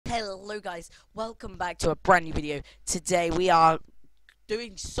Hello guys, welcome back to a brand new video. Today we are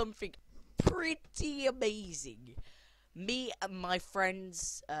doing something pretty amazing. Me and my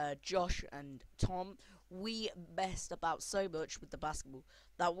friends Josh and Tom, we messed about so much with the basketball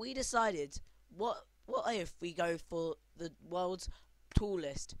that we decided what if we go for the world's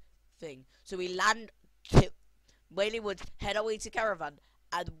tallest thing. So we land Wailing Woods, head our way to Caravan,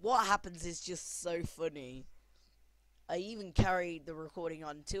 and what happens is just so funny. I even carry the recording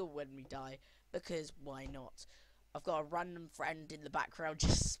on until when we die, because why not? I've got a random friend in the background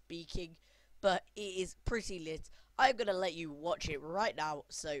just speaking, but it is pretty lit. I'm going to let you watch it right now,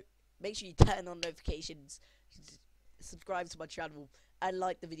 so make sure you turn on notifications, subscribe to my channel, and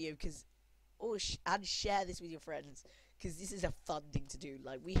like the video, and share this with your friends, because this is a fun thing to do.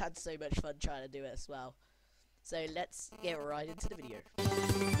 Like, we had so much fun trying to do it as well. So let's get right into the video.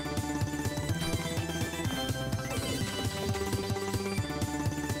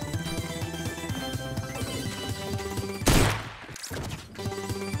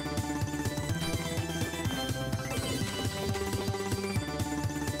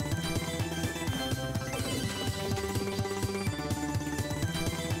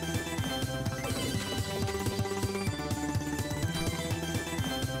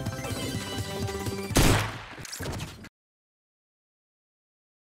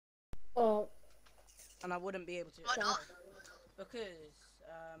 Oh. And I wouldn't be able to. Why not? Because,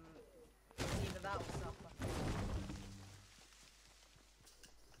 either that or stuff.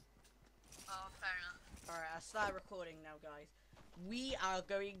 Oh, fair enough. Alright, I start recording now, guys. We are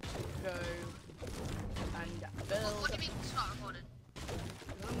going to go and build. What do you mean start recording?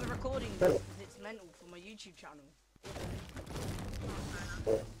 I'm recording this because it's mental for my YouTube channel. Oh,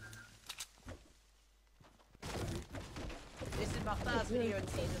 fair enough. This is my first video in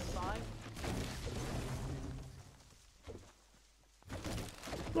season 5.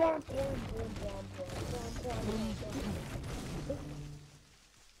 And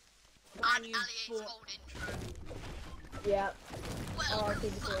Alliate's old intro. Yeah. Well, I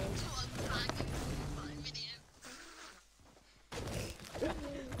think so.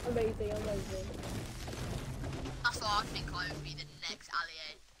 Amazing. That's what I think I would be the next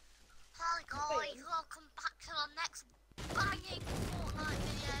Alliate. Hi guys, welcome back to the next banging Fortnite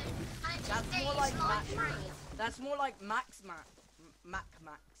video. And it's That's more like live Max. stream. That's more like Max.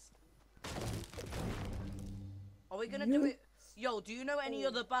 Are we gonna do it? Yo, do you know any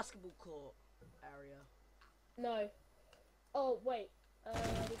other basketball court area? No. Oh wait. We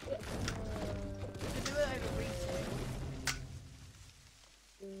could do it over retail.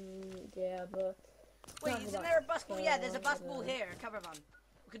 Yeah, but. Wait, isn't there a basketball? Yeah, there's a basketball here. A caravan.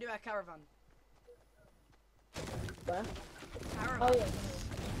 We could do our caravan. Where? Caravan. Oh yeah.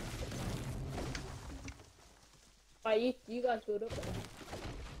 Alright, you guys build up there.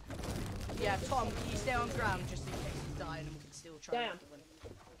 Yeah, Tom, can you stay on ground just in case you die and we can still try Damn. to win?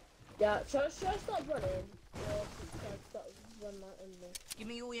 Yeah, should I start running? Or should I start running that in there? Give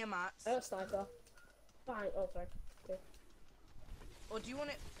me all your mats. I got a sniper. Fine. Oh, sorry. Okay. Or do you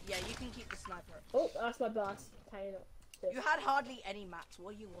want it? Yeah, you can keep the sniper. Oh, that's my boss. Tying up. You had hardly any mats.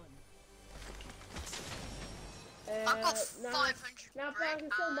 What you won? I've got now, 500 now if I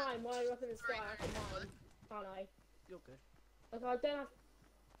can still mine while I'm up in the sky, I can mine. Can't I? You're good. Like, I don't have...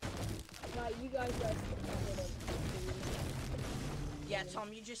 Like, you guys are... Yeah,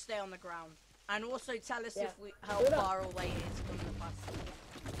 Tom, you just stay on the ground. And also tell us Yeah. how Hold up. far away it is from the bus.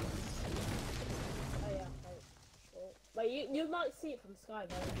 Oh, yeah. Well, like, you might see it from the sky,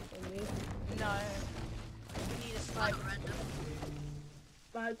 though. From you. No. We need a sniper.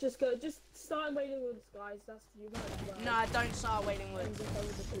 Right, just start in Wailing Woods, guys. That's you might as well. No, don't start Wailing Woods.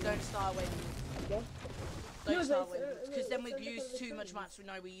 Don't start Wailing Woods. Yeah? Don't No, start but Wailing Woods. Because then it's we'd use under too the much trees. mats.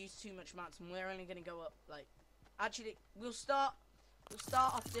 No, we use too much mats and we're only going to go up, like... Actually, we'll start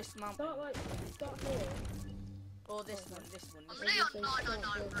off this mountain. Start here. Or this one. I'm really on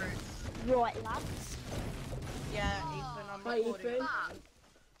 999 route. Right, lads. Yeah, Ethan, I'm Hi, recording. Ethan. Ah,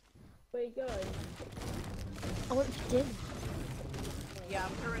 Where you going? I went for dinner. Yeah,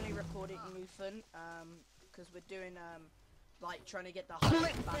 I'm currently recording Ethan, because we're doing, like, trying to get the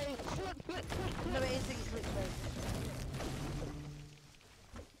highest back. No, it isn't clickbait.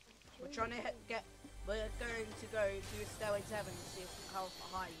 We're trying to we're going to go to Stairway 7 and see how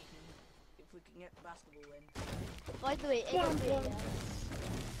high if we can get the basketball in. By the way, Yeah, anyway, yeah.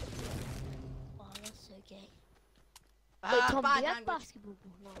 oh, that's so gay. Wait, Tom, do Bad you have language. basketball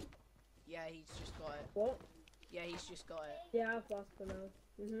ball now? Yeah, he's just got it. What? Yeah, he's just got it. Yeah, I've lost for now.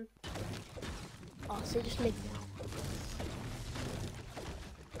 Oh, so just make now.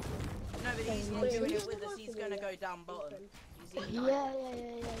 No, but he's not doing it with us. He's gonna go down bottom. He's eating. Yeah.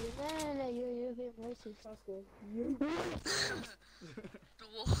 racist. That's cool.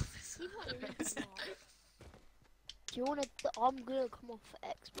 Dwarf. He's not really smart. Do you wanna? I'm gonna come off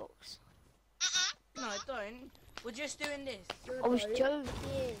Xbox. No, don't. We're just doing this. I was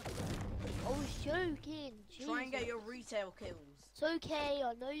joking. I was joking. Try and get Jesus. your retail kills. It's okay.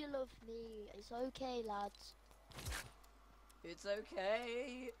 I know you love me. It's okay, lads. It's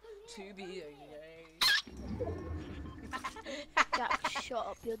okay to be okay. Jack, shut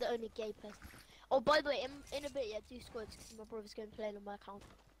up. You're the only gay person. Oh, by the way, in a bit, yeah, do squads because my brother's going to play on my account.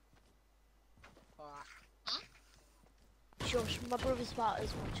 Alright. Josh, my brother's about as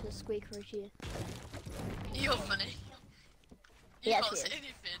much a squeaker as you. You're funny. You Yeah, can't she say is.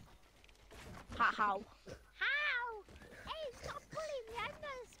 anything. How? How? Hey, stop bullying me! I'm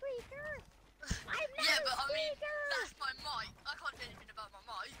not a squeaker! I'm not Yeah, a but I mean, squeaker! that's my mic. I can't do anything about my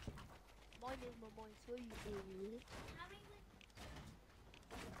mic. Mine is my mind, so you idiot.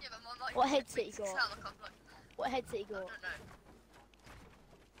 Yeah, but my mic. What headset you makes it got? sound like I'm like, What headset you I got? don't know.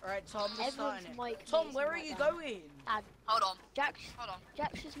 Alright, Tom, we're Everyone's starting it. mic Tom, makes where him are like you that. going? Hold on.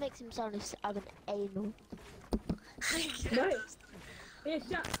 Jack just makes him sound as I'm an anal. No. Yeah,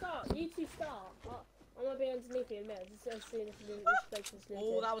 Jack, start. You two start. I'm gonna be underneath you in a minute. Just see if you respect this.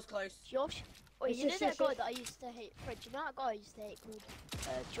 Oh, that was close. Josh? Wait, you know Shush, that shush, guy shush. that I used to hate? Fred, you know that guy I used to hate called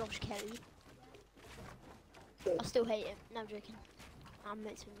Josh Kelly? I still hate him. No, I'm joking. I'm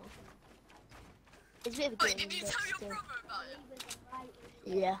mates with him. It's a bit of a Wait, game, did you but tell your still. brother about it?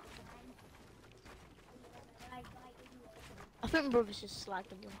 Yeah. I think my brother's just slagged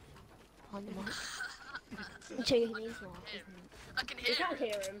him off on the mic. I'm joking, he's not. He's not. I can We hear can't him.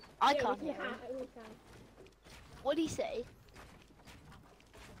 hear him. I Yeah, can't we hear him. We can. What did he say?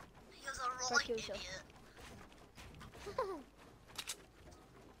 He was a Try right kill yourself. idiot.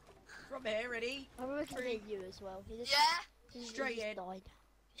 From here, ready? I remember can hear you as well. He just, Yeah? he Straight just in. died.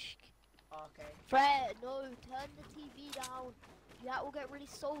 Okay. Fred, no, turn the TV down. That will get really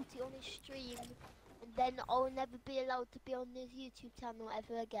salty on his stream. And then I'll never be allowed to be on this YouTube channel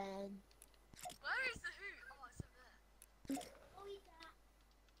ever again. Where is the hoot? Oh, it's over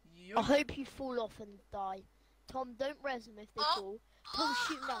there. I hope you fall off and die. Tom, don't res them if they Oh. fall. Tom,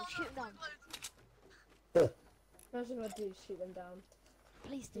 shoot them down, shoot them down. Imagine if I do shoot them down.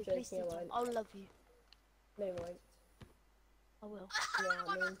 Please do, I'm please do, joking, I Tom. won't. I'll love you. No, you won't. I will. Yeah, My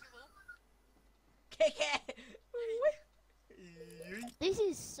I mean- basketball. Kick it! This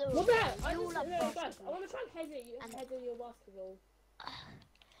is so What the heck? bad. I You all just, love no, guys, I basketball. want to try and head at you, And- head at your basketball.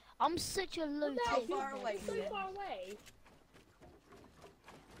 I'm such a low What the How heck? tier. far away It's is so it? far away.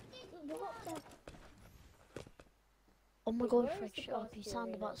 What the? Oh my Wait, god, where Fred, is the shut up. You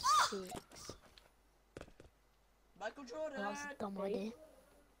sound basketball about 6. Michael Oh, Jordan! that's a dumb Okay. idea.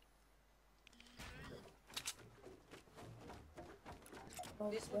 Oh,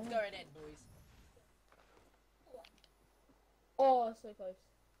 This one's where? going in, boys. Oh, so close.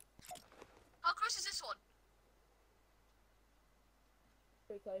 How close is this one?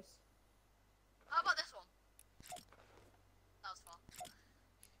 Pretty close. How about this one? That was far.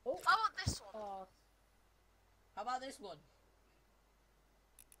 Oh. How about this one? Oh, How about this one?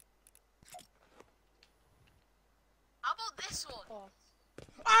 How about this one? oh.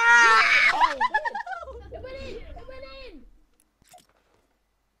 Ah! It went in! It went in!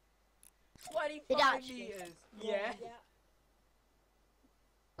 25 actually? meters. Yeah. Yeah.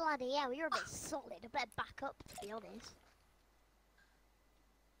 Bloody hell, you're a bit solid. I better back up, to be honest.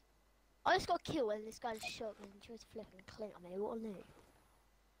 I just got killed and this guy just shot me and tried to flip and clean on me. What a noob.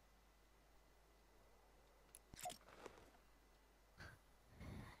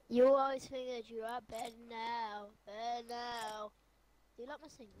 You always think that you are better now. Better now. Do you like my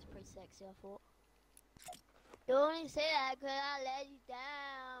singing? It's pretty sexy, I thought. You only say that because I let you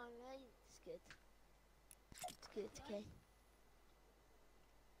down. It's good. It's good, okay?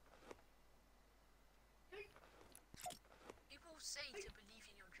 People say to believe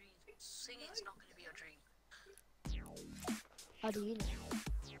in your dreams. Singing's not going to be your dream. How do you know?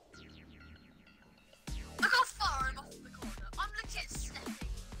 Look how far I'm off the corner. I'm legit stepping.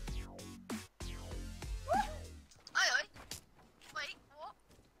 Aye. Wait, what?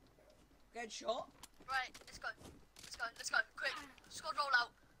 Good shot. Right, let's go. Let's go. Quick. Squad roll out.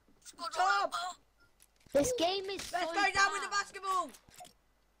 Squad roll Top. out. Oh. This game is so Let's go down with the bad. basketball.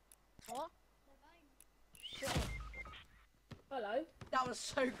 What? Shut up. Hello. That was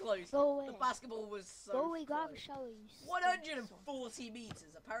so close. Go away. The basketball was so Go away, go have a close. shower, you stupid 140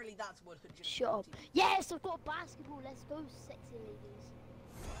 meters. Apparently that's 140. Shut up. Yes, I've got basketball. Let's go, sexy ladies.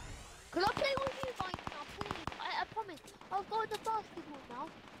 Can I play with you right now, please? I promise. I've got the basketball now.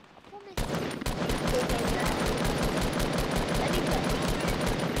 I promise. Let me play.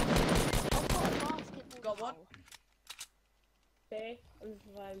 I've got a basketball. on. Okay, I'm just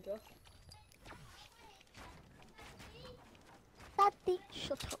reviving Josh. Daddy,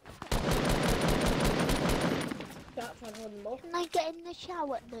 shut up. Start trying to hold them off. Can I get in the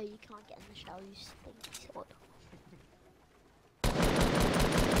shower? No, you can't get in the shower, you stinky sod.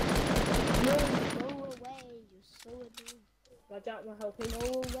 No, go away, you're so annoying. My Jack will help him. Go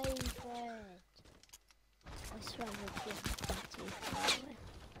away, Fred. I swear I will get back to you.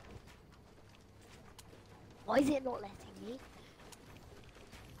 Why is it not letting me?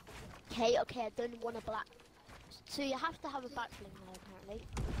 Okay, I don't want a black. So you have to have a back bling now, apparently.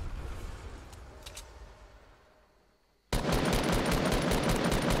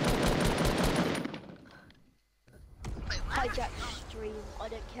 Hijack stream. I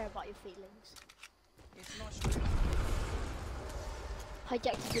don't care about your feelings. It's not stream.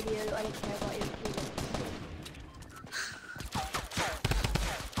 Hijack the video. I don't care about your feelings.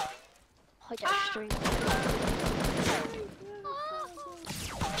 Hijack stream.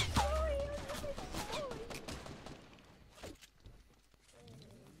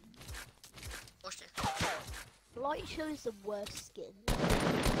 Watch it. Light show is the worst skin.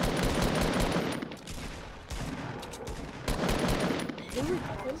 Who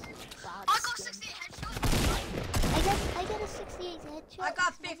is this bad I got skin? 68 headshots. I get a 68 headshot. I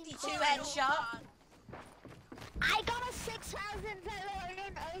got 52 headshot. I got a 6,000 headshot.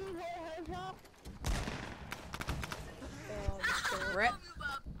 Rip.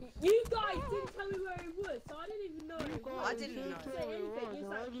 You guys didn't tell me where it was, so I didn't even know. I didn't know. Say anything. It's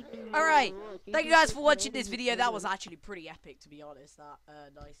like, Alright, thank you guys for watching this video. That was actually pretty epic, to be honest. That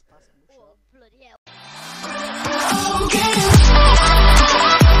nice basketball shot. Oh, bloody hell.